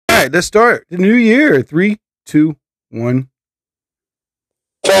right, let's start the new year. 3, 2, 1.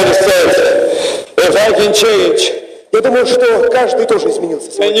 Trying to say, if I can change, я думаю, что каждый тоже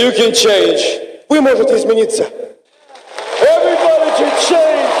изменился. And you can change. Вы можете измениться. Everybody can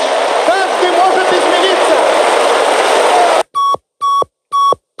change. Каждый может измениться.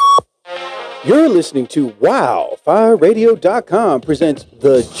 You're listening to WowFireRadio.com presents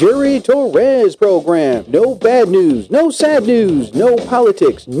the Jerry Torres program. No bad news, no sad news, no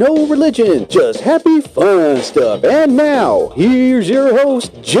politics, no religion, just happy fun stuff. And now, here's your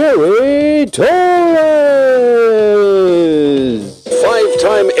host, Jerry Torres.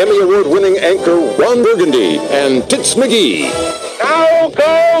 Five-time Emmy Award-winning anchor Ron Burgundy and Tits McGee. Now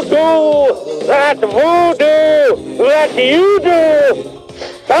go do that voodoo that you do.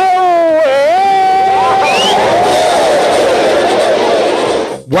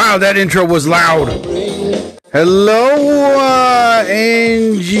 Wow, that intro was loud. Hello,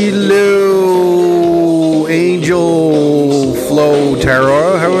 Angel Flow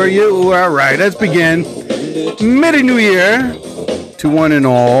Terror. How are you? All right, let's begin. Merry New Year to one and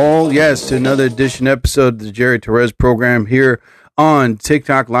all. Yes, to another edition episode of the Jerry Torres program here on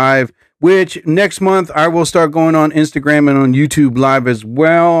TikTok Live, which next month I will start going on Instagram and on YouTube Live as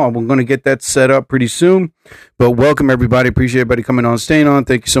well. I'm going to get that set up pretty soon. But welcome, everybody. Appreciate everybody coming on, staying on.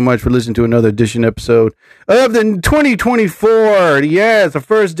 Thank you so much for listening to another edition episode of the 2024. Yes, the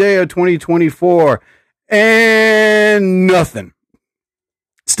first day of 2024. And nothing.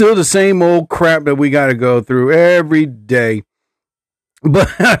 Still the same old crap that we got to go through every day.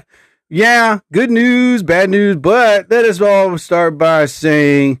 But yeah, good news, bad news. But let us all start by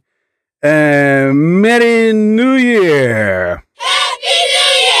saying, Merry New Year. Happy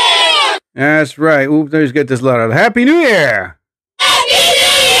New Year. That's right. Oops, let's get this loud. Happy New Year. Happy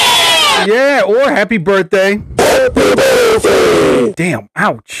New Year. Yeah, or happy birthday. Happy birthday. Damn,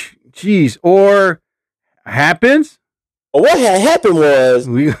 ouch. Jeez. Or happens. What had happened was...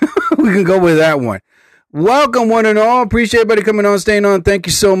 We can go with that one. Welcome, one and all. Appreciate everybody coming on, staying on. Thank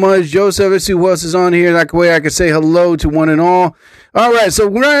you so much. Joseph, let's see who else is on here. That way I can say hello to one and all. All right, so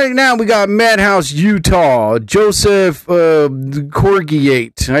right now we got Madhouse, Utah. Joseph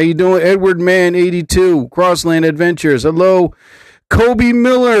Corgiate. How you doing? Edward Man 82. Crossland Adventures. Hello. Kobe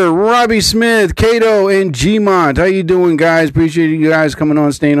Miller, Robbie Smith, Cato, and Gmont. How you doing, guys? Appreciate you guys coming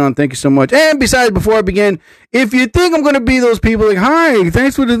on, staying on. Thank you so much. And besides, before I begin, if you think I'm going to be those people like, hi,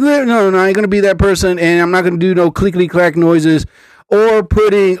 thanks for the... No, I ain't going to be that person, and I'm not going to do no clickety-clack noises or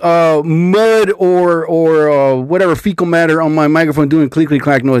putting mud or whatever fecal matter on my microphone doing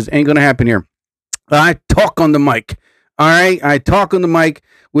clickety-clack noise. Ain't going to happen here. I talk on the mic. All right? I talk on the mic,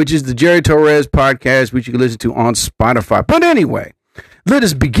 which is the Jerry Torres podcast, which you can listen to on Spotify. But anyway... let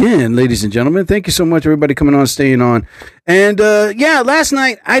us begin, ladies and gentlemen. Thank you so much, everybody coming on, staying on. And, yeah, last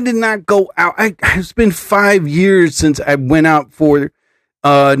night I did not go out. It's been 5 years since I went out for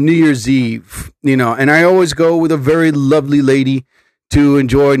New Year's Eve, you know, and I always go with a very lovely lady to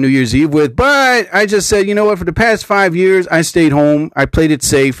enjoy New Year's Eve with. But I just said, you know what, for the past 5 years, I stayed home. I played it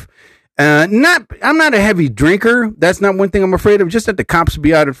safe. I'm not a heavy drinker. That's not one thing I'm afraid of. Just that the cops will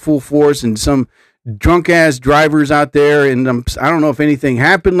be out at full force and some drunk ass drivers out there, and I don't know if anything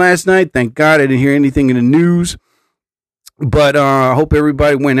happened last night. Thank God I didn't hear anything in the news, but I hope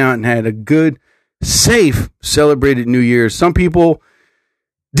everybody went out and had a good, safe, celebrated New Year's. Some people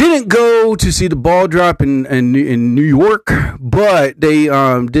didn't go to see the ball drop in New York, but they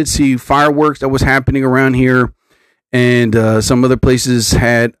did see fireworks that was happening around here, and some other places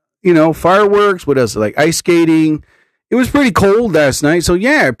had, you know, fireworks. What else? Like ice skating. It was pretty cold last night, so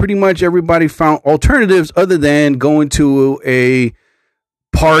yeah, pretty much everybody found alternatives other than going to a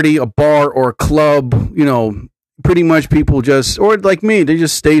party, a bar, or a club. You know, pretty much people just, or like me, they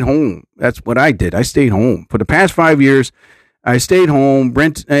just stayed home. That's what I did. I stayed home. For the past 5 years, I stayed home.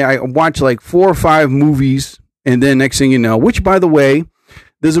 I watched like 4 or 5 movies, and then next thing you know, which, by the way,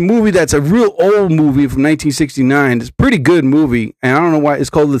 there's a movie that's a real old movie from 1969. It's a pretty good movie, and I don't know why. It's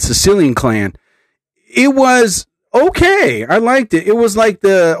called The Sicilian Clan. It was... okay, I liked it. It was like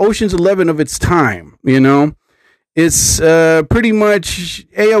the Ocean's 11 of its time, you know. It's pretty much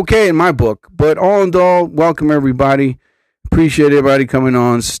A-okay in my book. But all in all, welcome everybody. Appreciate everybody coming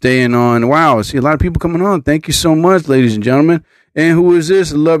on, staying on. Wow, I see a lot of people coming on. Thank you so much, ladies and gentlemen. And who is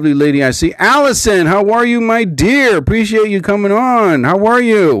this lovely lady I see? Allison, how are you, my dear? Appreciate you coming on. How are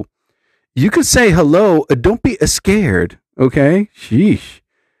you? You can say hello. Don't be scared, okay? Sheesh.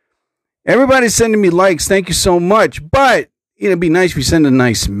 Everybody's sending me likes. Thank you so much. But it'd be nice if you send a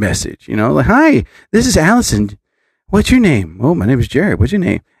nice message, you know, like, hi, this is Allison. What's your name? Oh, my name is Jared. What's your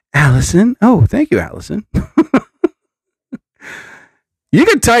name? Allison. Oh, thank you, Allison. You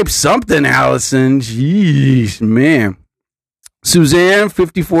can type something, Allison. Jeez, man. Suzanne,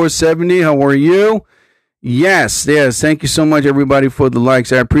 5470, how are you? Yes. Thank you so much, everybody, for the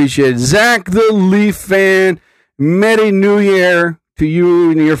likes. I appreciate it. Zach, the Leaf fan, Merry New Year to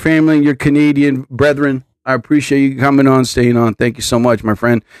you and your family and your Canadian brethren. I appreciate you coming on, staying on. Thank you so much, my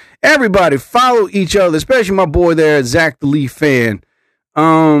friend. Everybody, follow each other, especially my boy there, Zach, the Leaf fan.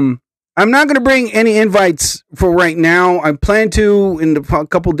 I'm not going to bring any invites for right now. I plan to in the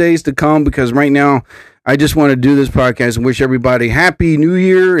couple days to come because right now I just want to do this podcast and wish everybody Happy New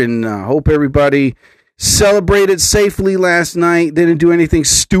Year and hope everybody celebrated safely last night. Didn't do anything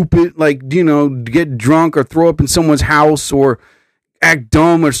stupid like, get drunk or throw up in someone's house or act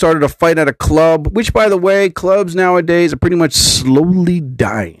dumb or started a fight at a club, which, by the way, clubs nowadays are pretty much slowly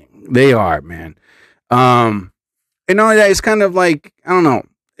dying. They are, man. And only that, it's kind of like, I don't know.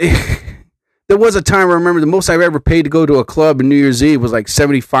 There was a time I remember the most I've ever paid to go to a club in New Year's Eve was like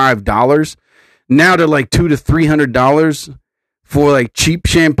 $75. Now they're like $200 to $300 for like cheap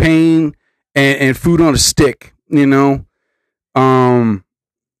champagne and food on a stick, It's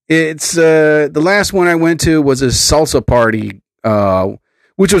the last one I went to was a salsa party,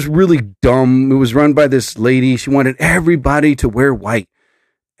 which was really dumb. It was run by this lady. She wanted everybody to wear white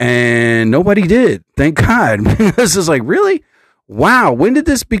and nobody did. Thank God. This is like, really? Wow, when did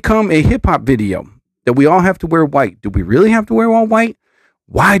this become a hip-hop video that we all have to wear white? Do we really have to wear all white?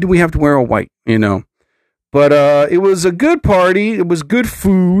 Why do we have to wear all white, But it was a good party. It was good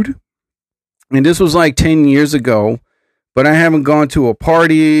food. And this was like 10 years ago. But I haven't gone to a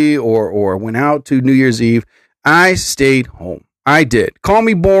party or went out to New Year's Eve. I stayed home. I did. Call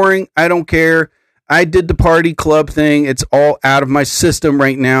me boring. I don't care. I did the party club thing. It's all out of my system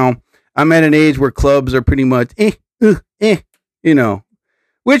right now. I'm at an age where clubs are pretty much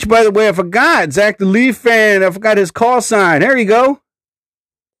Which, by the way, I forgot. Zach the Leaf fan. I forgot his call sign. There you go.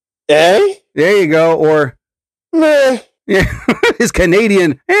 Eh? There you go. Or, Meh. Yeah, his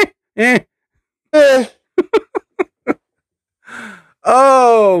Canadian.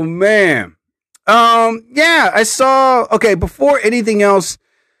 Oh, man. Yeah, I saw. Okay, before anything else,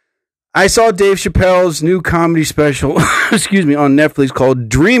 I saw Dave Chappelle's new comedy special, excuse me, on Netflix called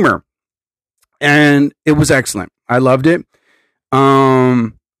Dreamer. And it was excellent. I loved it.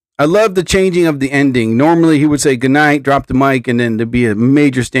 I love the changing of the ending. Normally he would say goodnight, drop the mic, and then there'd be a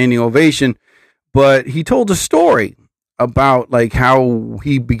major standing ovation. But he told a story about like how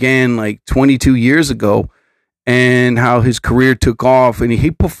he began like 22 years ago and how his career took off. And he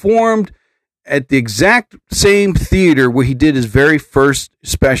performed at the exact same theater where he did his very first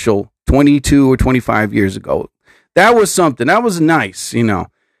special 22 or 25 years ago. That was something. That was nice,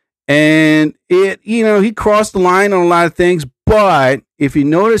 And he crossed the line on a lot of things. But if you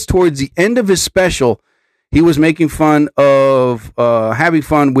notice towards the end of his special, he was making fun of having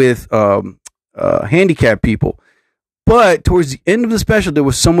fun with handicapped people. But towards the end of the special, there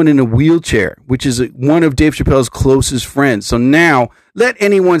was someone in a wheelchair, which is one of Dave Chappelle's closest friends. So now let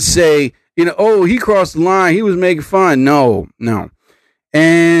anyone say, oh, he crossed the line. He was making fun. No.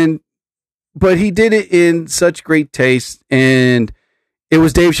 But he did it in such great taste. And it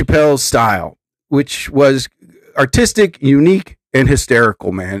was Dave Chappelle's style, which was artistic, unique, and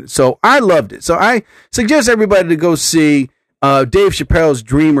hysterical, man. So I loved it. So I suggest everybody to go see Dave Chappelle's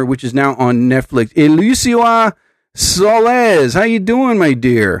Dreamer, which is now on Netflix. Elucia Soles, how you doing, my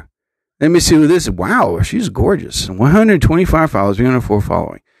dear? Let me see who this is. Wow, she's gorgeous. 125 followers, 304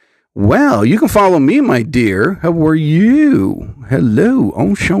 following. Well, you can follow me, my dear. How are you? Hello,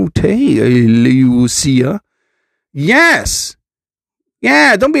 enchanté, Elucia. Yes.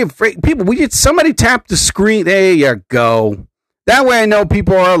 Yeah, don't be afraid. People, somebody tap the screen. There you go. That way I know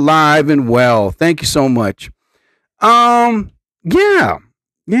people are alive and well. Thank you so much. Yeah,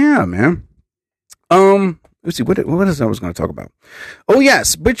 man. Let's see, what else I was going to talk about? Oh,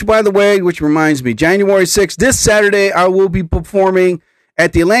 yes, which reminds me, January 6th, this Saturday, I will be performing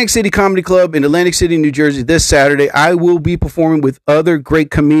at the Atlantic City Comedy Club in Atlantic City, New Jersey. This Saturday, I will be performing with other great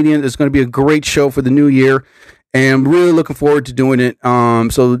comedians. It's going to be a great show for the new year. And I'm really looking forward to doing it.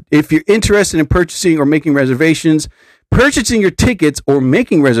 So if you're interested in purchasing or making reservations, purchasing your tickets or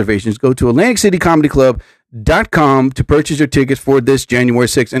making reservations, go to AtlanticCityComedyClub.com to purchase your tickets for this January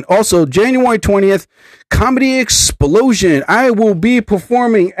 6th. And also January 20th, Comedy Explosion. I will be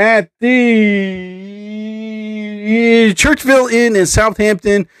performing at the Churchville Inn in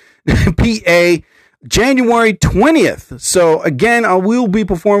Southampton, PA, January 20th. So again, I will be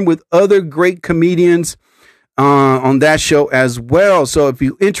performing with other great comedians. on that show as well. So if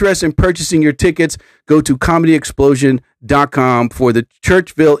you're interested in purchasing your tickets, go to comedyexplosion.com for the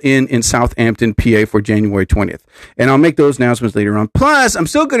Churchville Inn in Southampton, PA for January 20th. And I'll make those announcements later on. Plus, I'm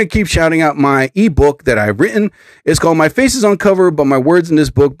still going to keep shouting out my ebook that I've written. It's called My Face is on Cover, but My Words in This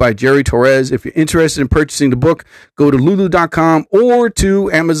Book by Jerry Torres. If you're interested in purchasing the book, go to lulu.com or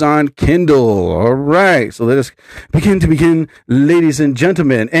to Amazon Kindle. All right. So let us begin, ladies and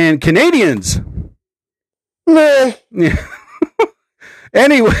gentlemen, and Canadians. Meh. Yeah.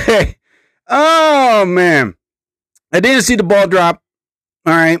 Anyway, oh man, I didn't see the ball drop.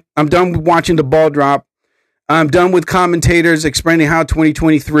 All right, I'm done with watching the ball drop. I'm done with commentators explaining how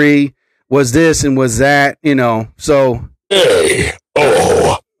 2023 was this and was that. You know, so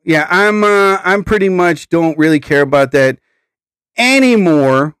yeah, I'm pretty much don't really care about that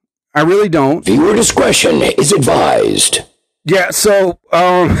anymore. I really don't. Viewer discretion is advised. Yeah, so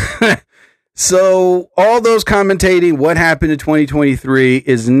so all those commentating what happened in 2023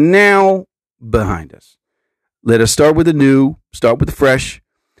 is now behind us. Let us start with the new, start with the fresh.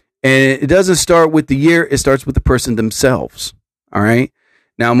 And it doesn't start with the year, it starts with the person themselves. All right.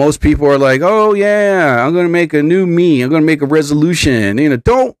 Now, most people are like, oh, yeah, I'm going to make a new me. I'm going to make a resolution. You know,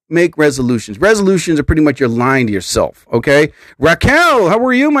 don't make resolutions. Resolutions are pretty much you're lying to yourself. OK, Raquel, how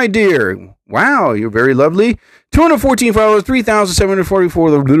are you, my dear? Wow, you're very lovely. 214 followers,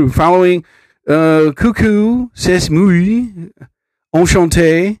 3,744 following. Coucou, c'est moi,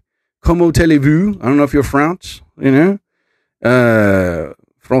 enchanté, comment allez-vous? I don't know if you're French, you know,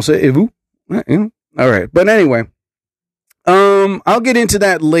 français et vous? All right. But anyway, I'll get into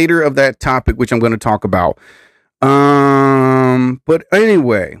that later of that topic, which I'm going to talk about. But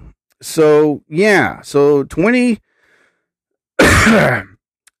anyway, so yeah, so 20,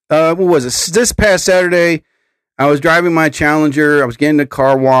 what was it? This past Saturday, I was driving my Challenger. I was getting the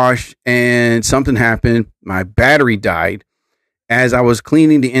car washed and something happened. My battery died as I was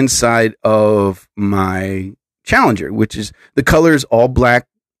cleaning the inside of my Challenger, which is the color is all black.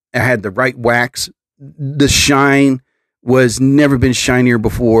 I had the right wax. The shine was never been shinier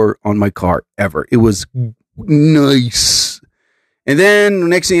before on my car ever. It was nice. And then the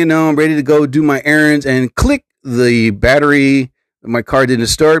next thing you know, I'm ready to go do my errands and click the battery. My car didn't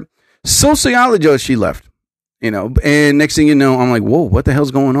start. Sociologist, she left. You know, and next thing you know, I'm like, whoa, what the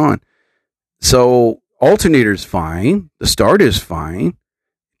hell's going on? So alternator's fine. The start is fine.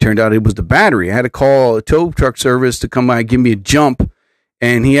 Turned out it was the battery. I had to call a tow truck service to come by and give me a jump.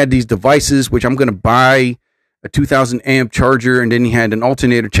 And he had these devices, which I'm going to buy a 2000 amp charger. And then he had an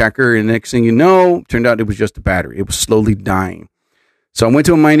alternator checker. And next thing you know, turned out it was just the battery. It was slowly dying. So I went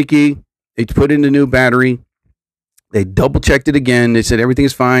to a Meineke. They put in the new battery. They double checked it again. They said, everything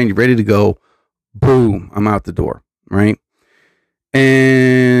is fine. You're ready to go. Boom, I'm out the door, right?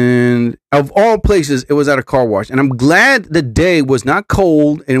 And of all places, it was at a car wash. And I'm glad the day was not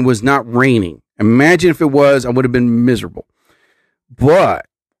cold and it was not raining. Imagine if it was, I would have been miserable. But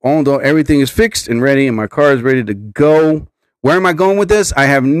although everything is fixed and ready and my car is ready to go, where am I going with this? I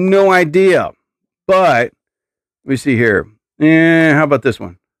have no idea. But let me see here. How about this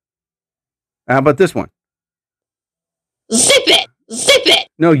one? How about this one? Zip it! Zip it!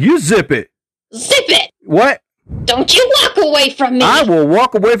 No, you zip it. Zip it! What? Don't you walk away from me! I will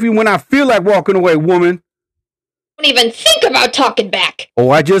walk away from you when I feel like walking away, woman. Don't even think about talking back!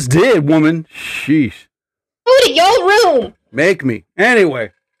 Oh, I just did, woman. Sheesh. Go to your room! Make me.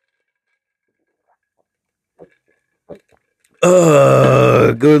 Anyway.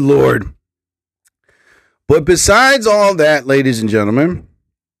 Good Lord. But besides all that, ladies and gentlemen,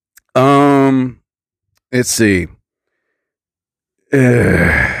 let's see.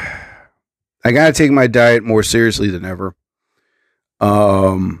 I got to take my diet more seriously than ever.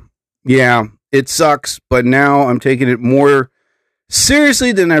 Yeah, it sucks, but now I'm taking it more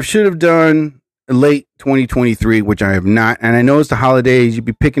seriously than I should have done late 2023, which I have not. And I know it's the holidays. You'd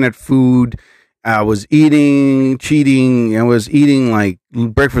be picking at food. I was cheating. I was eating like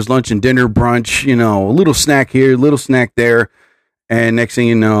breakfast, lunch, and dinner, brunch, you know, a little snack here, a little snack there. And next thing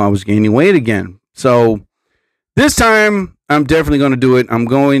you know, I was gaining weight again. So this time I'm definitely going to do it. I'm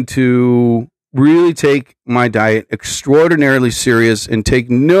going to really take my diet extraordinarily serious and take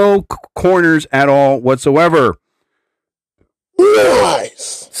no corners at all whatsoever.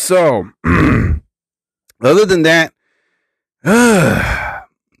 Nice. So, other than that,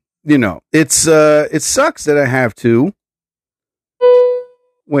 you know, it sucks that I have to.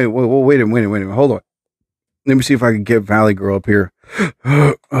 Wait a minute. Hold on. Let me see if I can get Valley Girl up here.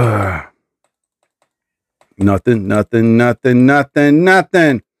 Nothing.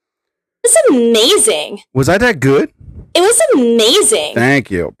 It's amazing. Was I that good? It was amazing. Thank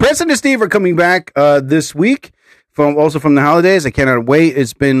you. Preston and Steve are coming back this week from the holidays. I cannot wait.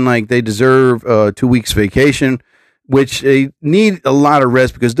 It's been like they deserve 2 weeks vacation, which they need a lot of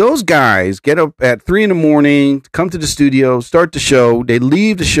rest because those guys get up at 3 a.m, come to the studio, start the show. They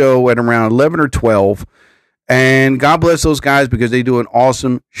leave the show at around 11 or 12. And God bless those guys because they do an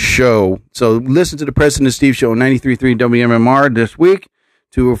awesome show. So listen to the Preston and Steve show on 93.3 WMMR this week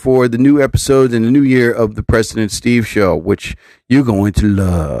for the new episodes in the new year of the Preston and Steve show, which you're going to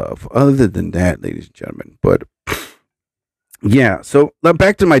love. Other than that, ladies and gentlemen. But yeah, so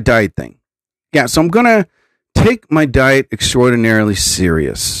back to my diet thing. Yeah, so I'm going to take my diet extraordinarily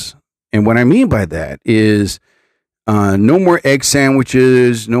serious. And what I mean by that is no more egg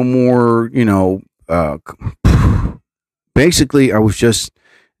sandwiches, no more, basically I was just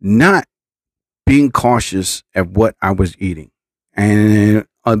not being cautious at what I was eating. And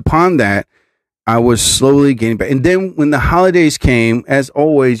upon that, I was slowly getting back. And then when the holidays came, as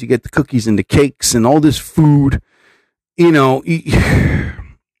always, you get the cookies and the cakes and all this food, I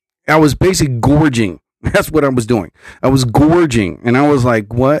was basically gorging. That's what I was doing. I was gorging. And I was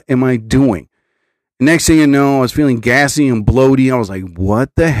like, what am I doing? Next thing you know, I was feeling gassy and bloated. I was like,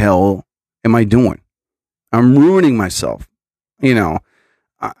 what the hell am I doing? I'm ruining myself.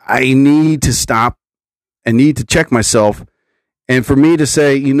 I need to stop. I need to check myself. And for me to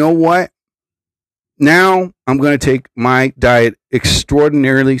say, you know what? Now I'm going to take my diet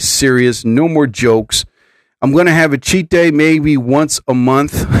extraordinarily serious. No more jokes. I'm going to have a cheat day maybe once a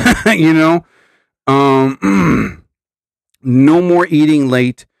month, no more eating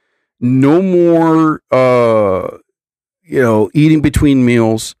late. No more, eating between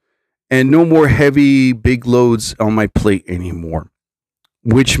meals. And no more heavy, big loads on my plate anymore.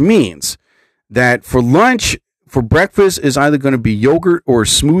 Which means that for lunch, for breakfast is either going to be yogurt or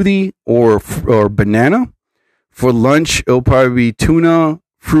smoothie or banana. For lunch, it'll probably be tuna,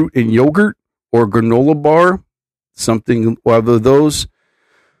 fruit, and yogurt or granola bar, something of those.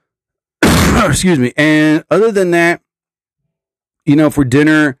 Excuse me. And other than that, for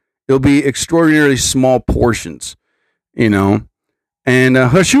dinner, it'll be extraordinarily small portions, And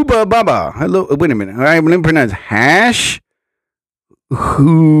Hashuba Baba. Hello. Wait a minute. Let me pronounce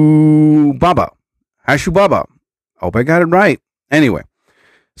Baba. Hashubaba. Hope I got it right. Anyway.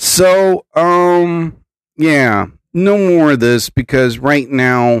 So, yeah. No more of this because right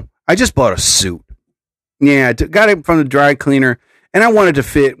now I just bought a suit. Yeah. I got it from the dry cleaner and I wanted to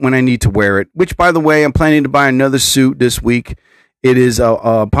fit when I need to wear it, which by the way, I'm planning to buy another suit this week. It is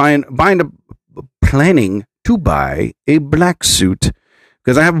planning to buy a black suit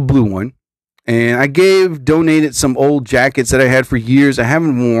because I have a blue one, and I donated some old jackets that I had for years I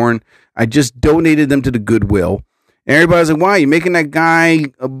haven't worn. I just donated them to the Goodwill, and everybody's like, "Why are you making that guy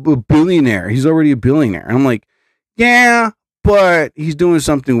a billionaire? He's already a billionaire." And I'm like, "Yeah, but he's doing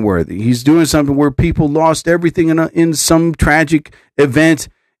something worthy. He's doing something where people lost everything in some tragic event."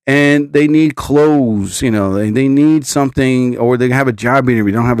 And they need clothes, they need something, or they have a job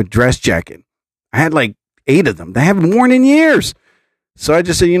interview. They don't have a dress jacket. I had like 8 of them. They haven't worn in years. So I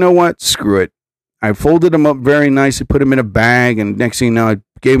just said, you know what? Screw it. I folded them up very nicely, put them in a bag, and next thing you know, I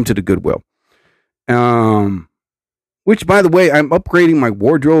gave them to the Goodwill. Which, by the way, I'm upgrading my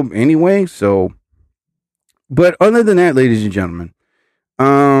wardrobe anyway. So, but other than that, ladies and gentlemen,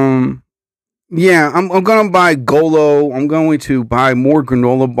 yeah, I'm going to buy Golo. I'm going to buy more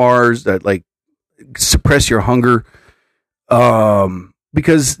granola bars that like suppress your hunger.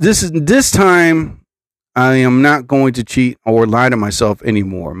 Because this time I am not going to cheat or lie to myself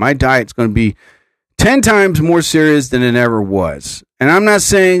anymore. My diet's going to be 10 times more serious than it ever was. And I'm not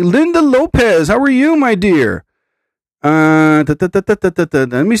saying, Linda Lopez, how are you, my dear? Let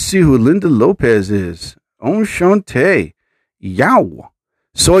me see who Linda Lopez is. Enchante. Yao.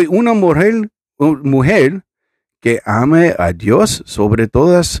 Soy una mujer que ame a Dios sobre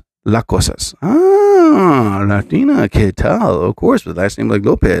todas las cosas. Ah, Latina, ¿qué tal? Of course, with last name like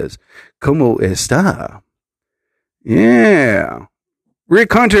Lopez. ¿Cómo está? Yeah.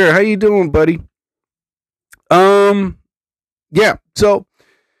 Rick Hunter, how you doing, buddy? Yeah, so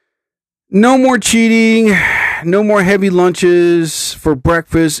no more cheating, no more heavy lunches for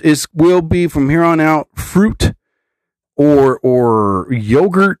breakfast. It will be from here on out fruit or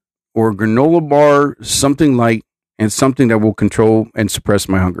yogurt or granola bar, something light and something that will control and suppress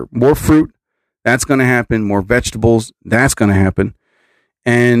my hunger. More fruit, that's going to happen. More vegetables, that's going to happen.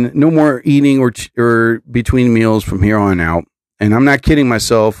 And no more eating or between meals from here on out. And I'm not kidding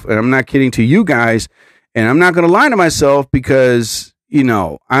myself, and I'm not kidding to you guys, and I'm not going to lie to myself because,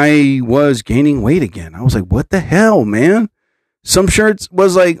 I was gaining weight again. I was like, what the hell, man? Some shirts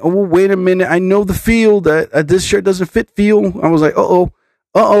was like, oh, wait a minute. I know the feel that this shirt doesn't fit feel. I was like,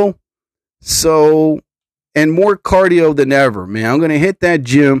 uh-oh. So, and more cardio than ever, man. I'm going to hit that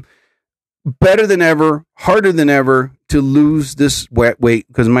gym better than ever, harder than ever to lose this weight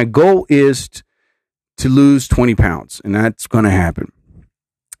because my goal is to lose 20 pounds, and that's going to happen.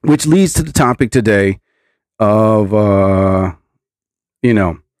 Which leads to the topic today of,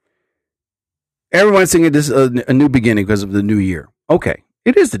 everyone's thinking this is a new beginning because of the new year. Okay,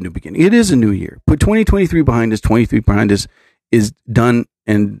 it is the new beginning. It is a new year. Put 2023 behind us. 23 behind us is done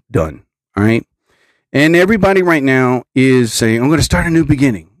and done. All right. And everybody right now is saying, I'm going to start a new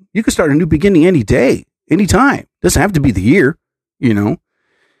beginning. You can start a new beginning any day, anytime. Doesn't have to be the year,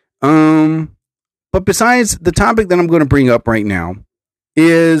 But besides, the topic that I'm going to bring up right now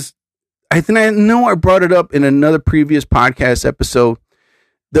is, I know I brought it up in another previous podcast episode.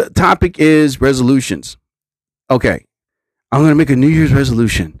 The topic is resolutions. Okay. I'm going to make a New Year's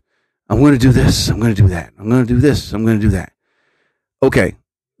resolution. I'm going to do this. I'm going to do that. I'm going to do this. I'm going to do that. Okay.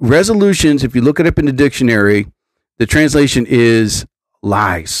 Resolutions, if you look it up in the dictionary, the translation is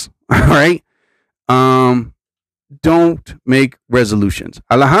lies. All right. Don't make resolutions.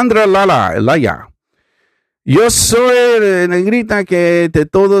 Alejandra Laya. Yo soy negrita que de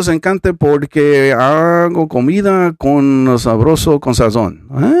todos encanta porque hago comida con sabroso con sazón.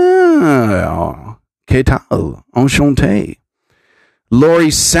 ¿Qué tal? Enchanté. Lori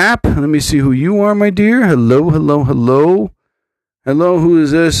Sapp. Let me see who you are, my dear. Hello. Hello, who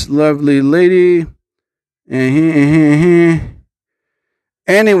is this lovely lady?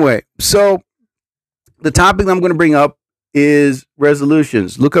 Anyway, so the topic that I'm going to bring up is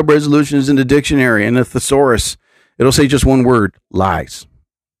resolutions. Look up resolutions in the dictionary and the thesaurus. It'll say just one word, lies.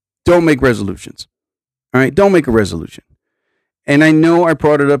 Don't make resolutions. All right, don't make a resolution. And I know I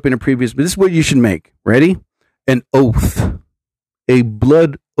brought it up in a previous, but this is what you should make. Ready? An oath. A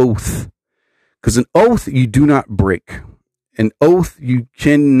blood oath. Because an oath you do not break. An oath you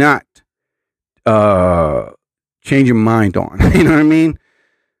cannot change your mind on. You know what I mean?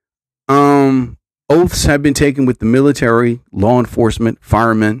 Oaths have been taken with the military, law enforcement,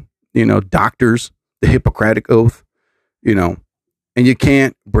 firemen, doctors, the Hippocratic Oath, and you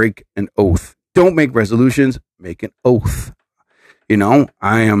can't break an oath. Don't make resolutions, make an oath.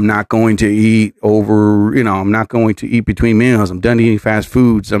 I am not going to eat I'm not going to eat between meals. I'm done eating fast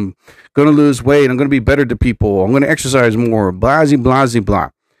foods. I'm going to lose weight. I'm going to be better to people. I'm going to exercise more. Blah, blah.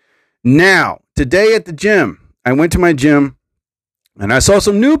 Now, today at the gym, I went to my gym and I saw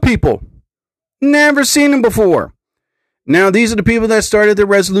some new people. Never seen them before. Now, these are the people that started their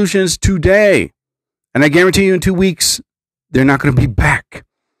resolutions today. And I guarantee you in 2 weeks, they're not going to be back.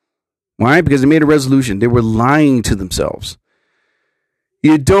 Why? Because they made a resolution. They were lying to themselves.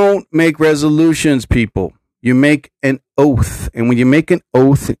 You don't make resolutions, people. You make an oath. And when you make an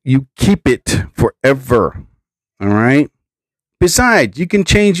oath, you keep it forever. All right? Besides, you can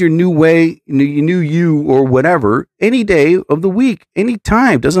change your new way, new you or whatever, any day of the week, any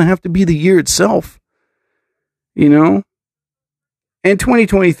time. Doesn't have to be the year itself. And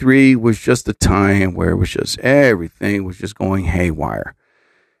 2023 was just a time where it was just everything was just going haywire.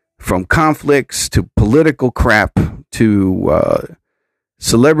 From conflicts to political crap to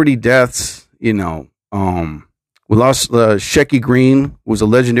celebrity deaths. We lost Shecky Green, who was a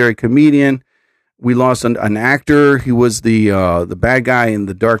legendary comedian. We lost an actor. He was the bad guy in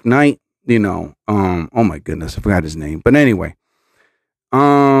The Dark Knight. Oh my goodness, I forgot his name. But anyway,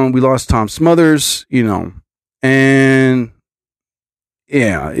 we lost Tom Smothers. And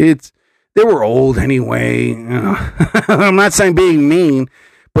yeah, they were old anyway. I'm not saying being mean,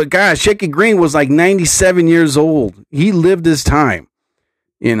 but gosh, Shecky Green was like 97 years old. He lived his time.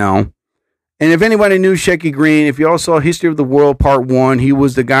 And if anybody knew Shecky Green, if you all saw History of the World Part 1, he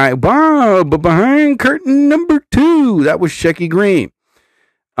was the guy, but behind curtain number 2, that was Shecky Green.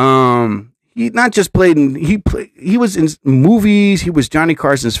 He not just played he was in movies. He was Johnny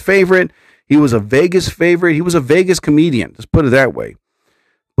Carson's favorite. He was a Vegas favorite. He was a Vegas comedian. Let's put it that way.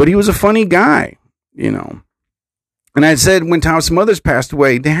 But he was a funny guy, And I said when Tom Smothers passed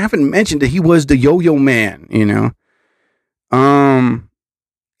away, they haven't mentioned that he was the Yo-Yo Man, And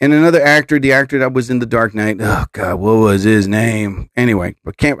another actor, the actor that was in The Dark Knight. Oh God, what was his name? Anyway,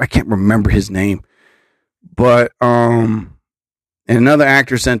 I can't remember his name. But and another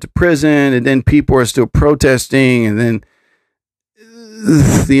actor sent to prison, and then people are still protesting, and then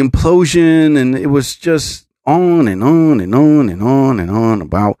the implosion, and it was just on and on and on and on and on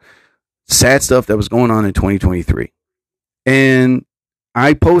about sad stuff that was going on in 2023. And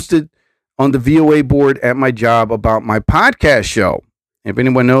I posted on the VOA board at my job about my podcast show. If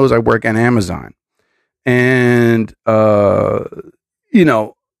anyone knows, I work at Amazon. And, you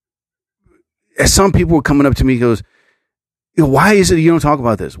know, some people were coming up to me, goes, why is it you don't talk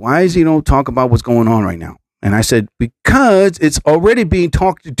about this? Why is it you don't talk about what's going on right now? And I said, because it's already being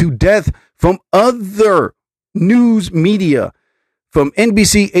talked to death from other news media, from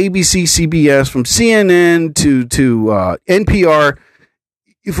NBC, ABC, CBS, from CNN to NPR.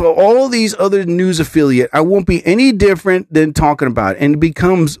 For all these other news affiliate, I won't be any different than talking about it. And it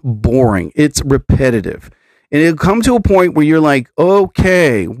becomes boring. It's repetitive. And it'll come to a point where you're like,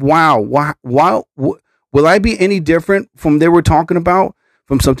 okay, wow, will I be any different from they were talking about?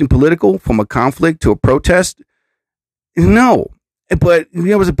 From something political, from a conflict to a protest? No. But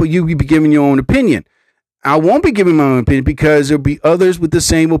you be giving your own opinion. I won't be giving my own opinion because there'll be others with the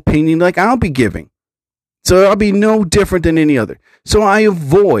same opinion like I'll be giving. So I'll be no different than any other. So I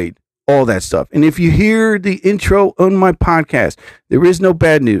avoid all that stuff. And if you hear the intro on my podcast, there is no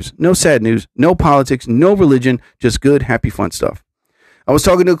bad news, no sad news, no politics, no religion, just good, happy, fun stuff. I was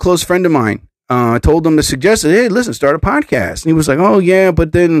talking to a close friend of mine. I told him to suggest, hey, listen, start a podcast. And he was like, oh, yeah,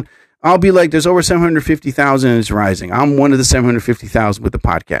 but then I'll be like, there's over 750,000 and it's rising. I'm one of the 750,000 with the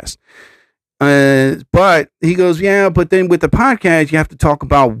podcast. But he goes, yeah, but then with the podcast, you have to talk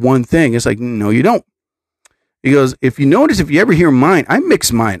about one thing. It's like, no, you don't. He goes, if you notice, if you ever hear mine, I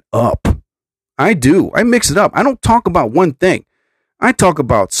mix mine up. I do. I mix it up. I don't talk about one thing. I talk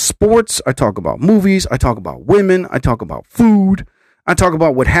about sports. I talk about movies. I talk about women. I talk about food. I talk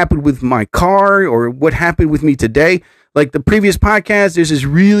about what happened with my car or what happened with me today. Like the previous podcast, there's this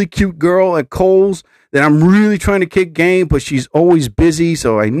really cute girl at Kohl's that I'm really trying to kick game, but she's always busy.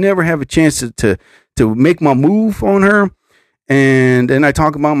 So I never have a chance to make my move on her. And then I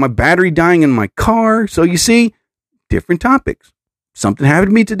talk about my battery dying in my car. So you see, different topics. Something happened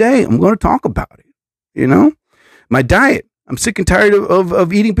to me today. I'm going to talk about it. You know, my diet. I'm sick and tired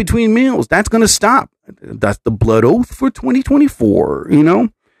of eating between meals. That's going to stop. That's the blood oath for 2024, you know,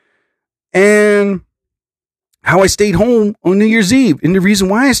 and how I stayed home on New Year's Eve. And the reason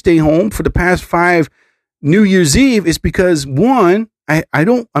why I stay home for the past 5 New Year's Eve is because one,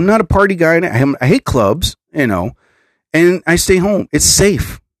 I'm not a party guy. I hate clubs, you know, and I stay home. It's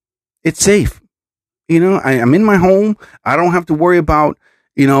safe. It's safe. You know, I'm in my home. I don't have to worry about,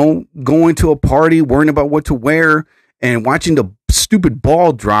 you know, going to a party, worrying about what to wear and watching the stupid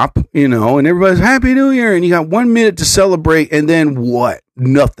ball drop, you know, and everybody's Happy New Year. And you got 1 minute to celebrate. And then what?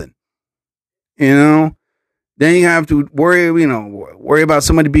 Nothing, you know, then you have to worry about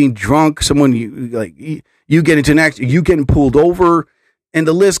somebody being drunk, someone you get into an accident, you getting pulled over, and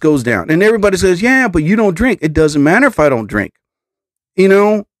the list goes down. And everybody says, yeah, but you don't drink. It doesn't matter if I don't drink. You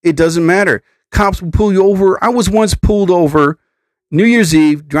know, it doesn't matter. Cops will pull you over. I was once pulled over New Year's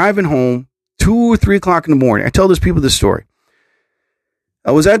Eve, driving home, 2 or 3 o'clock in the morning. I tell these people this story. I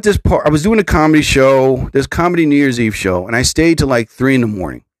was at this I was doing a comedy show, this comedy New Year's Eve show, and I stayed till like 3 in the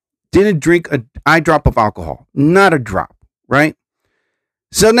morning. Didn't drink a eye drop of alcohol. Not a drop, right?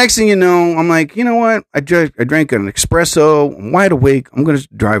 So next thing you know, I'm like, you know what? I drank an espresso. I'm wide awake. I'm going to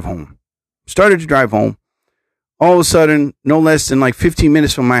drive home. Started to drive home. All of a sudden, no less than like 15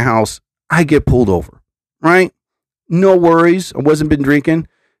 minutes from my house, I get pulled over, right? No worries. I wasn't been drinking.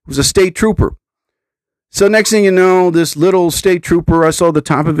 It was a state trooper. So next thing you know, this little state trooper, I saw the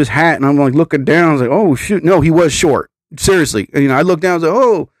top of his hat and I'm like looking down. I was like, oh, shoot. No, he was short. Seriously. You know, I looked down. I was like,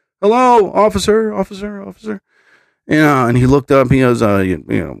 oh, hello, officer. You know, and he looked up. He goes, you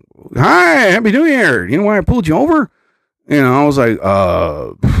know, hi, Happy New Year. You know why I pulled you over? You know, I was like,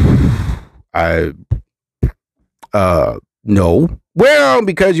 no. Well,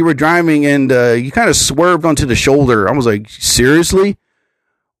 because you were driving and you kind of swerved onto the shoulder. I was like, seriously?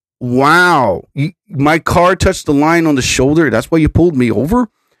 Wow. My car touched the line on the shoulder. That's why you pulled me over?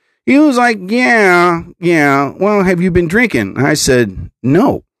 He was like, yeah. Well, have you been drinking? I said,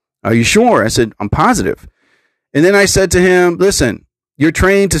 no. Are you sure? I said, I'm positive. And then I said to him, listen, you're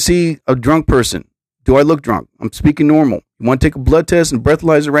trained to see a drunk person. Do I look drunk? I'm speaking normal. You want to take a blood test and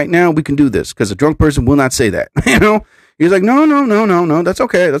breathalyzer right now? We can do this because a drunk person will not say that. You know? He's like, no. That's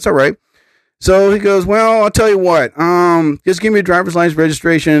okay. That's all right. So he goes, well, I'll tell you what. Just give me a driver's license,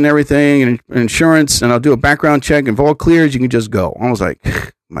 registration and everything and insurance, and I'll do a background check. And if all clears, you can just go. I was like,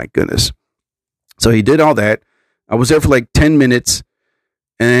 my goodness. So he did all that. I was there for like 10 minutes.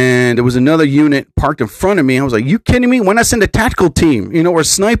 And there was another unit parked in front of me. I was like, you kidding me? Why not send a tactical team, you know, or a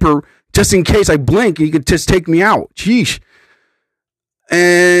sniper just in case I blink, you could just take me out. Sheesh.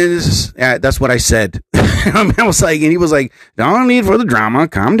 And that's what I said. I was like, and he was like, don't need for the drama.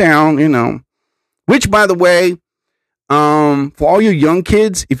 Calm down, you know. Which, by the way, for all you young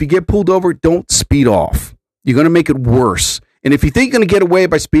kids, if you get pulled over, don't speed off. You're going to make it worse. And if you think you're going to get away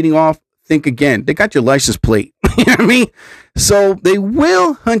by speeding off, think again. They got your license plate. You know what I mean? So they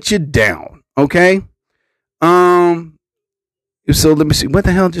will hunt you down. Okay. So let me see. What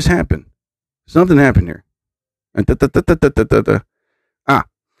the hell just happened? Something happened here.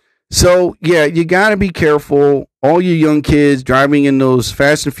 So yeah, you got to be careful. All you young kids driving in those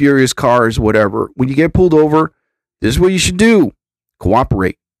Fast and Furious cars, whatever. When you get pulled over, this is what you should do.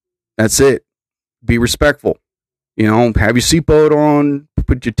 Cooperate. That's it. Be respectful. You know, have your seatbelt on,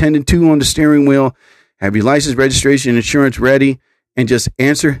 put your 10 and 2 on the steering wheel, have your license, registration, insurance ready, and just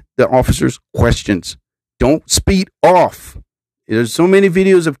answer the officer's questions. Don't speed off. There's so many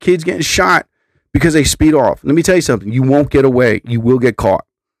videos of kids getting shot because they speed off. Let me tell you something. You won't get away. You will get caught.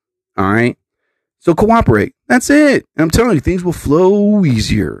 All right? So cooperate. That's it. And I'm telling you, things will flow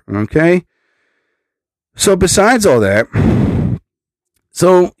easier. Okay? So besides all that,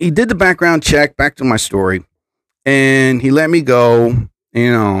 so he did the background check, back to my story, and he let me go.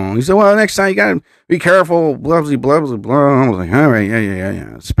 You know, he said, well, next time you got to be careful, blah, blah, blah, blah, blah. I was like, all right,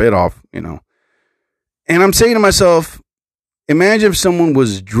 yeah. Spit off, you know. And I'm saying to myself, imagine if someone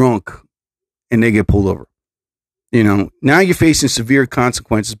was drunk and they get pulled over. You know, now you're facing severe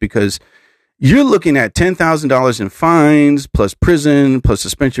consequences because you're looking at $10,000 in fines, plus prison, plus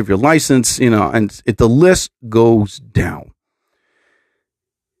suspension of your license, you know, and the list goes down.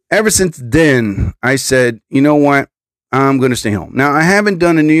 Ever since then, I said, you know what? I'm going to stay home. Now, I haven't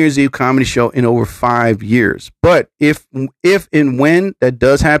done a New Year's Eve comedy show in over 5 years. But if and when that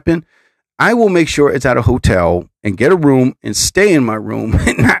does happen, I will make sure it's at a hotel and get a room and stay in my room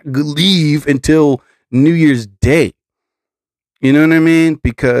and not leave until New Year's Day. You know what I mean?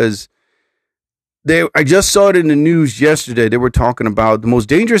 Because I just saw it in the news yesterday. They were talking about the most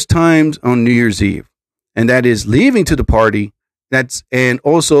dangerous times on New Year's Eve. And that is leaving to the party. And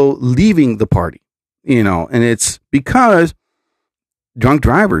also leaving the party, you know, and it's because drunk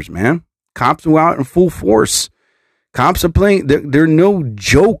drivers, man. Cops are out in full force. Cops are playing. They're no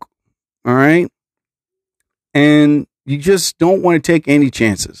joke. All right. And you just don't want to take any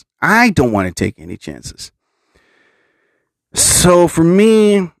chances. I don't want to take any chances. So for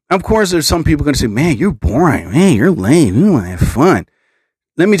me, of course, there's some people going to say, man, you're boring. Man, you're lame. You want to have fun.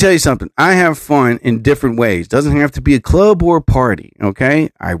 Let me tell you something. I have fun in different ways. Doesn't have to be a club or a party. Okay.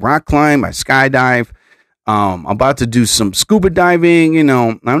 I rock climb. I skydive. I'm about to do some scuba diving, you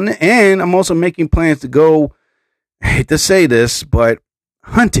know, and I'm also making plans to go, I hate to say this, but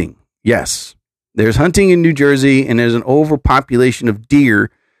hunting. Yes. There's hunting in New Jersey and there's an overpopulation of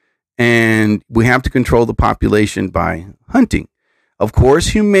deer and we have to control the population by hunting. Of course,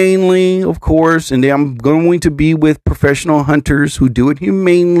 humanely, of course, and I'm going to be with professional hunters who do it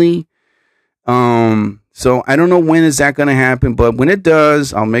humanely. So I don't know when is that going to happen, but when it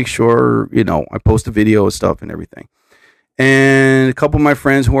does, I'll make sure, you know, I post a video and stuff and everything. And a couple of my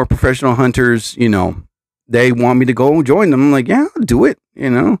friends who are professional hunters, you know, they want me to go join them. I'm like, yeah, I'll do it. You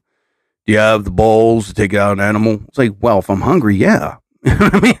know, do you have the balls to take out an animal? It's like, well, if I'm hungry, yeah. You know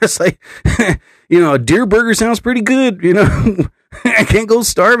what I mean? It's like, you know, a deer burger sounds pretty good, you know. I can't go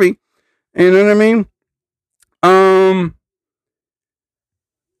starving. You know what I mean?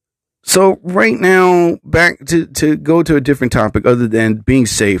 So right now, back to go to a different topic other than being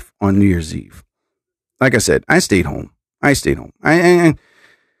safe on New Year's Eve. Like I said, I stayed home. The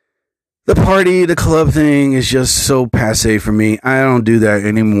party, the club thing is just so passe for me. I don't do that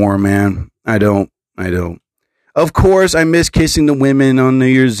anymore, man. I don't. Of course, I miss kissing the women on New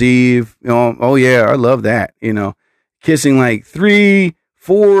Year's Eve. You know, oh yeah, I love that. You know, kissing like 3,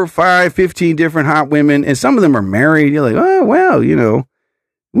 4, 5, 15 different hot women, and some of them are married. You're like, oh well, you know,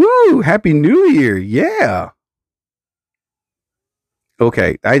 woo, Happy New Year, yeah.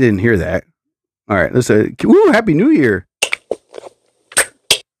 Okay, I didn't hear that. All right, let's say, woo, Happy New Year.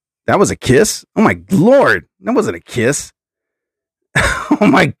 That was a kiss? Oh my Lord, that wasn't a kiss. Oh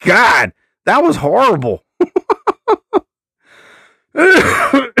my God, that was horrible.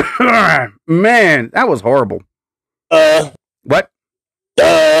 Man, that was horrible. What?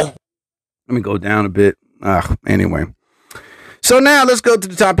 Let me go down a bit. Anyway. So now let's go to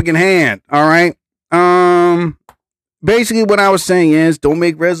the topic in hand. All right. Basically what I was saying is don't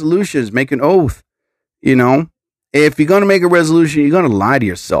make resolutions, make an oath. You know, if you're going to make a resolution, you're going to lie to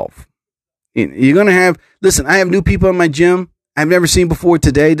yourself. You're going to listen, I have new people in my gym I've never seen before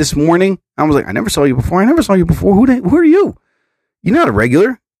today, this morning. I was like, I never saw you before. Who are you? You're not a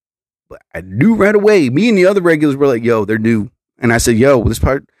regular. But I knew right away. Me and the other regulars were like, yo, they're new. And I said, yo, let's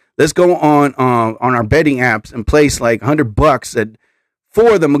go on our betting apps and place like $100 that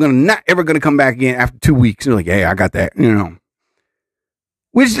 4 of them are not ever going to come back again after 2 weeks. And they're like, hey, I got that, you know.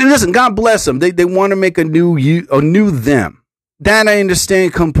 Which, listen, God bless them. They want to make a new them. That I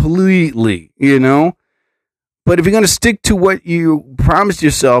understand completely, you know. But if you're going to stick to what you promised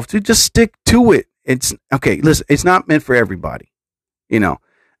yourself to, just stick to it. It's okay. Listen, it's not meant for everybody. You know,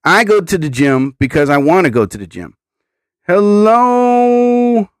 I go to the gym because I want to go to the gym.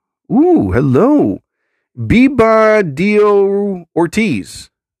 Hello. Ooh, hello. Biba Dio Ortiz.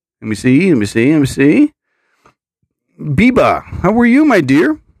 Let me see. Biba, how are you, my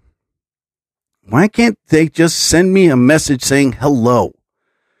dear? Why can't they just send me a message saying hello?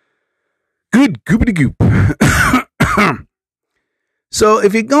 Good goopity goop. So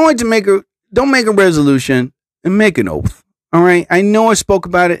if you're going to don't make a resolution and make an oath. All right. I know I spoke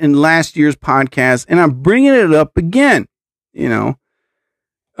about it in last year's podcast and I'm bringing it up again, you know,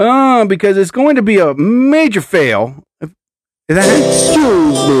 because it's going to be a major fail.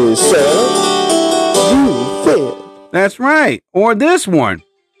 Excuse me, sir. You failed. That's right. Or this one.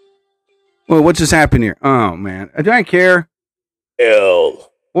 Well, what just happened here? Oh, man. I don't care.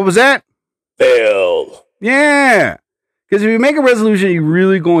 Fail. What was that? Fail. Yeah. Because if you make a resolution, you're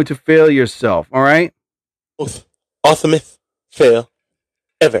really going to fail yourself. All right? Awesomest fail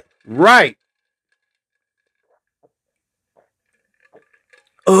ever. Right.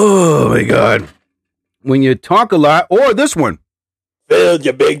 Oh, my God. When you talk a lot, or this one. Failed,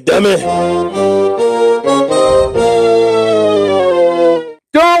 you big dummy.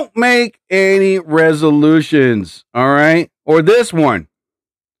 Don't make any resolutions. All right? Or this one.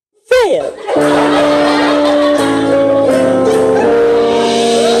 Fail.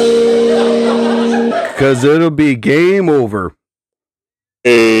 Because it'll be game over.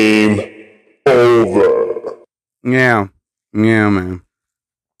 Game over. Yeah, man.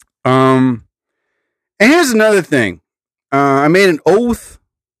 And here's another thing. I made an oath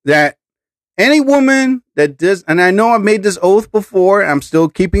that any woman that does, and I know I've made this oath before, I'm still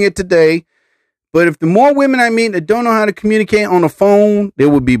keeping it today, but if the more women I meet that don't know how to communicate on the phone, they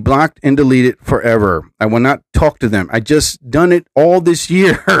will be blocked and deleted forever. I will not talk to them. I just done it all this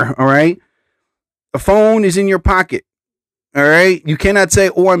year, all right? A phone is in your pocket, all right? You cannot say,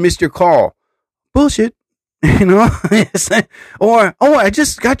 oh, I missed your call. Bullshit, you know? Or, oh, I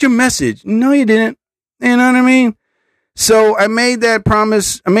just got your message. No, you didn't. You know what I mean? So I made that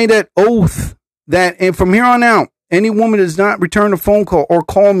promise, I made that oath that and from here on out, any woman does not return a phone call or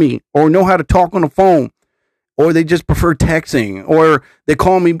call me or know how to talk on the phone, or they just prefer texting, or they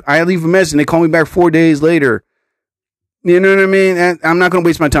call me, I leave a message and they call me back 4 days later. You know what I mean? And I'm not going to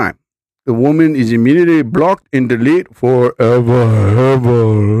waste my time. The woman is immediately blocked and deleted forever.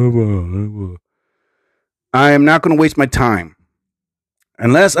 I am not going to waste my time.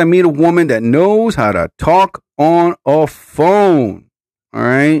 Unless I meet a woman that knows how to talk on a phone. All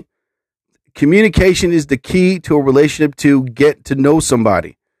right. Communication is the key to a relationship to get to know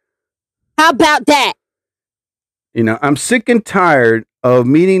somebody. How about that? You know, I'm sick and tired of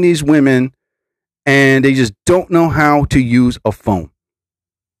meeting these women and they just don't know how to use a phone.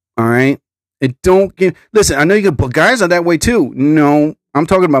 All right. Listen, I know you can, guys are that way too. No, I'm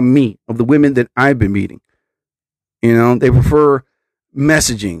talking about me, of the women that I've been meeting. You know, they prefer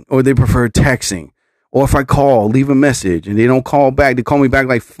messaging or they prefer texting, or if I call, leave a message and they don't call back, they call me back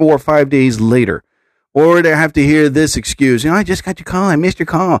like 4 or 5 days later, or they have to hear this excuse, you know, I just got your call, I missed your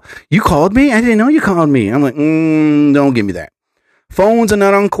call, you called me, I didn't know you called me. I'm like, don't give me that. Phones are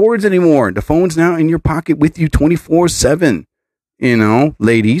not on cords anymore. The phone's now in your pocket with you 24/7, you know,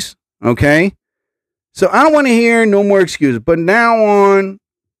 ladies. Okay, so I don't want to hear no more excuses, but now on,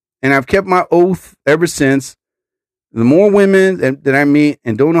 and I've kept my oath ever since. The more women that I meet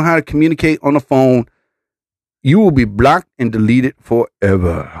and don't know how to communicate on the phone, you will be blocked and deleted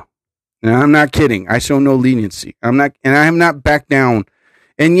forever. Now, I'm not kidding. I show no leniency. I am not back down.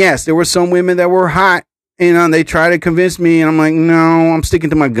 And yes, there were some women that were hot, and they tried to convince me, and I'm like, no, I'm sticking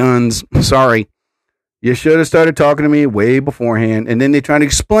to my guns. I'm sorry. You should have started talking to me way beforehand. And then they try to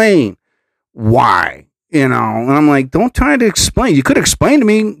explain why, you know. And I'm like, don't try to explain. You could explain to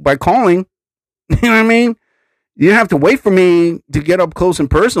me by calling. You know what I mean? You didn't have to wait for me to get up close and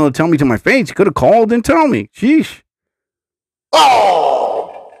personal to tell me to my face. You could have called and tell me. Sheesh.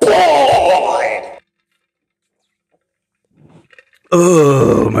 Oh, boy.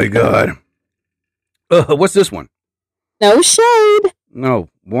 Oh, my God. What's this one? No shade. No.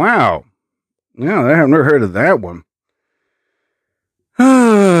 Wow. Yeah, I have never heard of that one.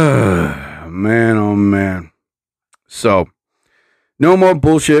 Man, oh, man. So, no more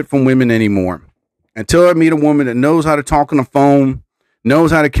bullshit from women anymore. Until I meet a woman that knows how to talk on the phone,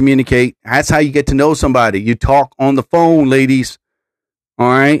 knows how to communicate. That's how you get to know somebody. You talk on the phone, ladies. All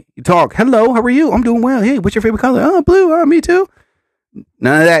right? You talk. Hello, how are you? I'm doing well. Hey, what's your favorite color? Oh, blue. Oh, me too.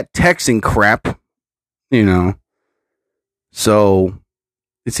 None of that texting crap. You know. So,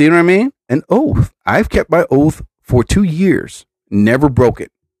 you see what I mean? An oath. I've kept my oath for 2 years. Never broke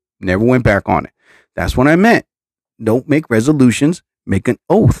it. Never went back on it. That's what I meant. Don't make resolutions. Make an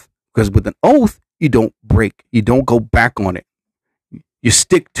oath. Because with an oath, you don't break. You don't go back on it. You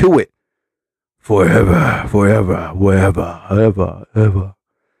stick to it. Forever, forever, forever, ever, ever.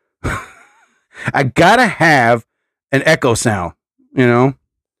 I gotta have an echo sound, you know?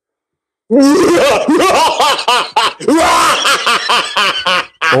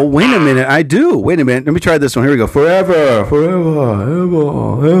 Oh, wait a minute. I do. Wait a minute. Let me try this one. Here we go. Forever, forever,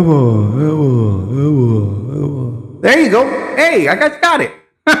 ever, ever, ever, ever, ever. There you go. Hey, I got it.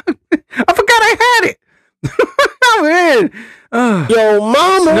 I forgot I had it. Oh, man. Yo,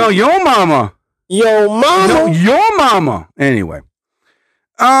 mama. No, your mama. Yo, mama. No, your mama. Anyway.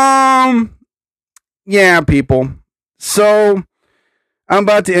 Yeah, people. So I'm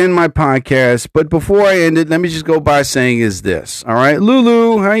about to end my podcast, but before I end it, let me just go by saying is this. All right,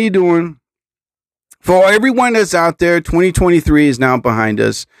 Lulu, how you doing? For everyone that's out there, 2023 is now behind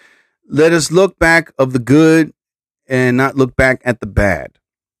us. Let us look back of the good and not look back at the bad,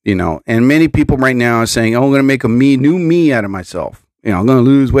 you know. And many people right now are saying, oh, I'm going to make a new me out of myself. You know, I'm going to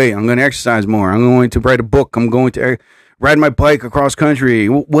lose weight. I'm going to exercise more. I'm going to write a book. I'm going to ride my bike across country,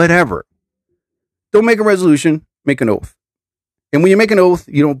 whatever. Don't make a resolution, make an oath. And when you make an oath,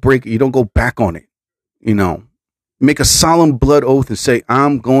 you don't break it. You don't go back on it. You know, make a solemn blood oath and say,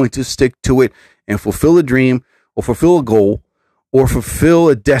 I'm going to stick to it and fulfill a dream or fulfill a goal or fulfill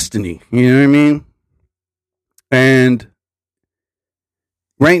a destiny. You know what I mean? And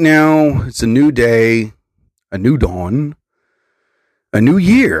right now, it's a new day, a new dawn, a new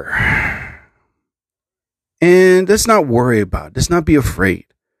year. And let's not worry about it. Let's not be afraid.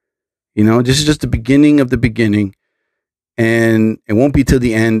 You know, this is just the beginning of the beginning. And it won't be till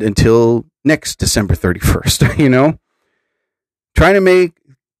the end until next December 31st, you know? Try to make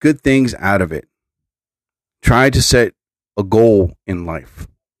good things out of it. Try to set a goal in life.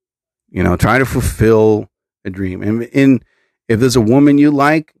 You know, try to fulfill a dream. And if there's a woman you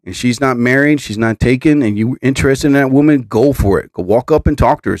like and she's not married, she's not taken, and you're interested in that woman, go for it. Go walk up and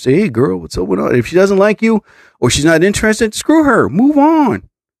talk to her. Say, hey, girl, what's up? If she doesn't like you or she's not interested, screw her. Move on.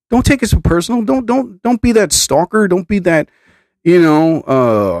 Don't take it so personal. Don't be that stalker. Don't be that,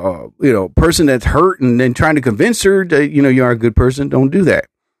 person that's hurt and then trying to convince her that, you are a good person. Don't do that.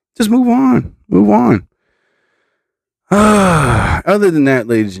 Just move on. Move on. Other than that,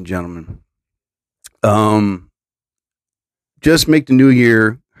 ladies and gentlemen, just make the new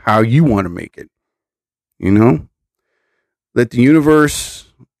year how you want to make it. Let the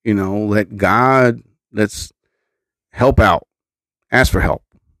universe, let God, let's help out. Ask for help.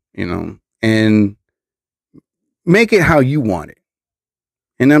 And make it how you want it.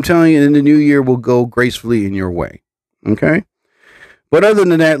 And I'm telling you, in the new year will go gracefully in your way. Okay? But other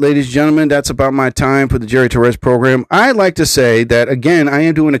than that, ladies and gentlemen, that's about my time for the Jerry Torres program. I'd like to say that, again, I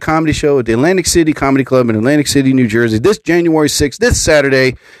am doing a comedy show at the Atlantic City Comedy Club in Atlantic City, New Jersey, this January 6th, this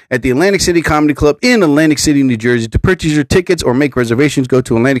Saturday, at the Atlantic City Comedy Club in Atlantic City, New Jersey. To purchase your tickets or make reservations, go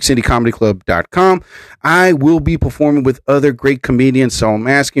to AtlanticCityComedyClub.com. I will be performing with other great comedians, so I'm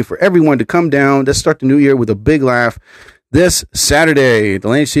asking for everyone to come down. Let's start the new year with a big laugh this Saturday at the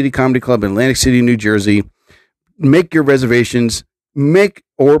Atlantic City Comedy Club in Atlantic City, New Jersey. Make your reservations. Make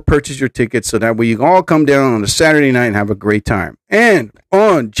or purchase your tickets so that way you can all come down on a Saturday night and have a great time. And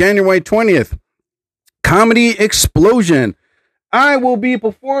on January 20th, Comedy Explosion. I will be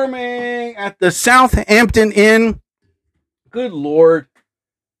performing at the Southampton Inn. Good Lord.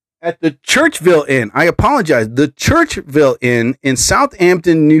 At the Churchville Inn. I apologize. The Churchville Inn in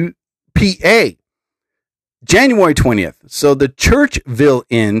Southampton, New PA. January 20th. So the Churchville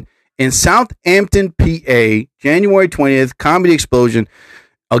Inn in Southampton, PA, January 20th, Comedy Explosion.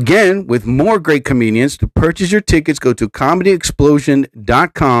 Again, with more great comedians. To purchase your tickets, go to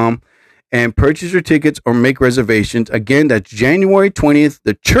comedyexplosion.com and purchase your tickets or make reservations. Again, that's January 20th,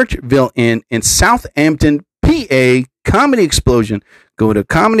 the Churchville Inn in Southampton, PA, Comedy Explosion. Go to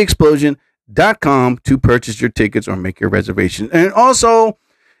comedyexplosion.com to purchase your tickets or make your reservations. And also,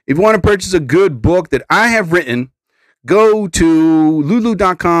 if you want to purchase a good book that I have written, go to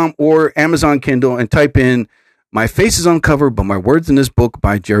lulu.com or Amazon Kindle and type in My Face is Uncovered, but My Words in This Book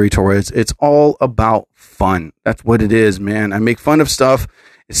by Jerry Torres. It's all about fun. That's what it is, man. I make fun of stuff,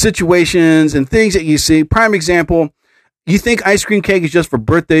 situations, and things that you see. Prime example, you think ice cream cake is just for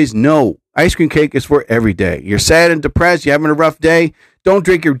birthdays? No. Ice cream cake is for every day. You're sad and depressed. You're having a rough day. Don't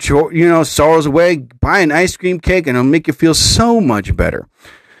drink your sorrows away. Buy an ice cream cake and it'll make you feel so much better.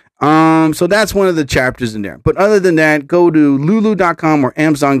 So that's one of the chapters in there. But other than that, go to lulu.com or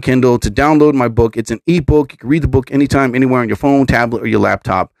Amazon Kindle to download my book. It's an ebook. You can read the book anytime, anywhere on your phone, tablet, or your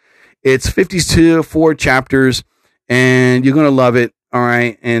laptop. It's 54 chapters, and you're going to love it. All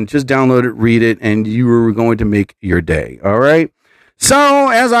right. And just download it, read it, and you are going to make your day. All right. So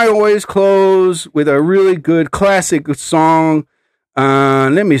as I always close with a really good classic song.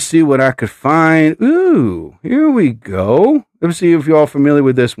 Let me see what I could find. Ooh, here we go. Let's see if you're all familiar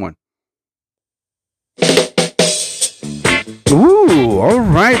with this one. Ooh, all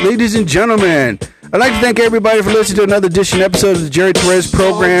right, ladies and gentlemen. I'd like to thank everybody for listening to another edition episode of the Jerry Torres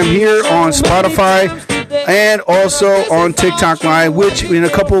program here on Spotify and also on TikTok Live, which in a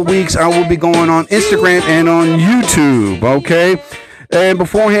couple of weeks I will be going on Instagram and on YouTube, okay? And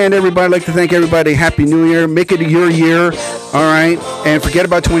beforehand, everybody, I'd like to thank everybody. Happy New Year. Make it your year. All right. And forget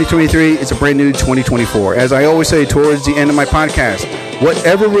about 2023. It's a brand new 2024. As I always say towards the end of my podcast,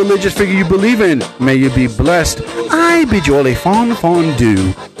 whatever religious figure you believe in, may you be blessed. I bid you all a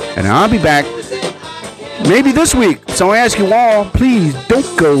fondue. And I'll be back maybe this week. So I ask you all, please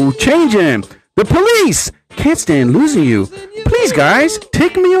don't go changing. The police can't stand losing you. Please, guys,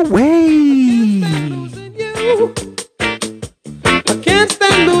 take me away. Can't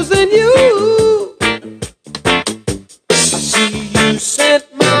stand losing you. I see you sent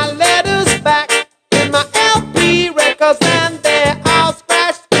my letters back in my LP records and they're all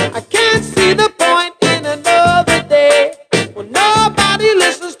scratched. I can't see the point in another day when nobody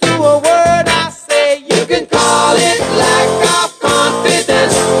listens to a word I say. You can call it lack of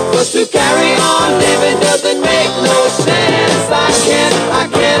confidence, but to carry on living doesn't make no sense. I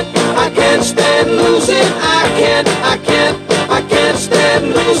can't stand losing. I can't stand losing. I can't stand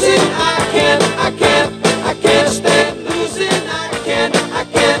losing. I can't stand losing.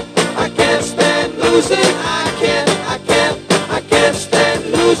 I can't stand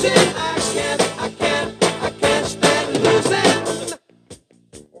losing. I can't stand losing.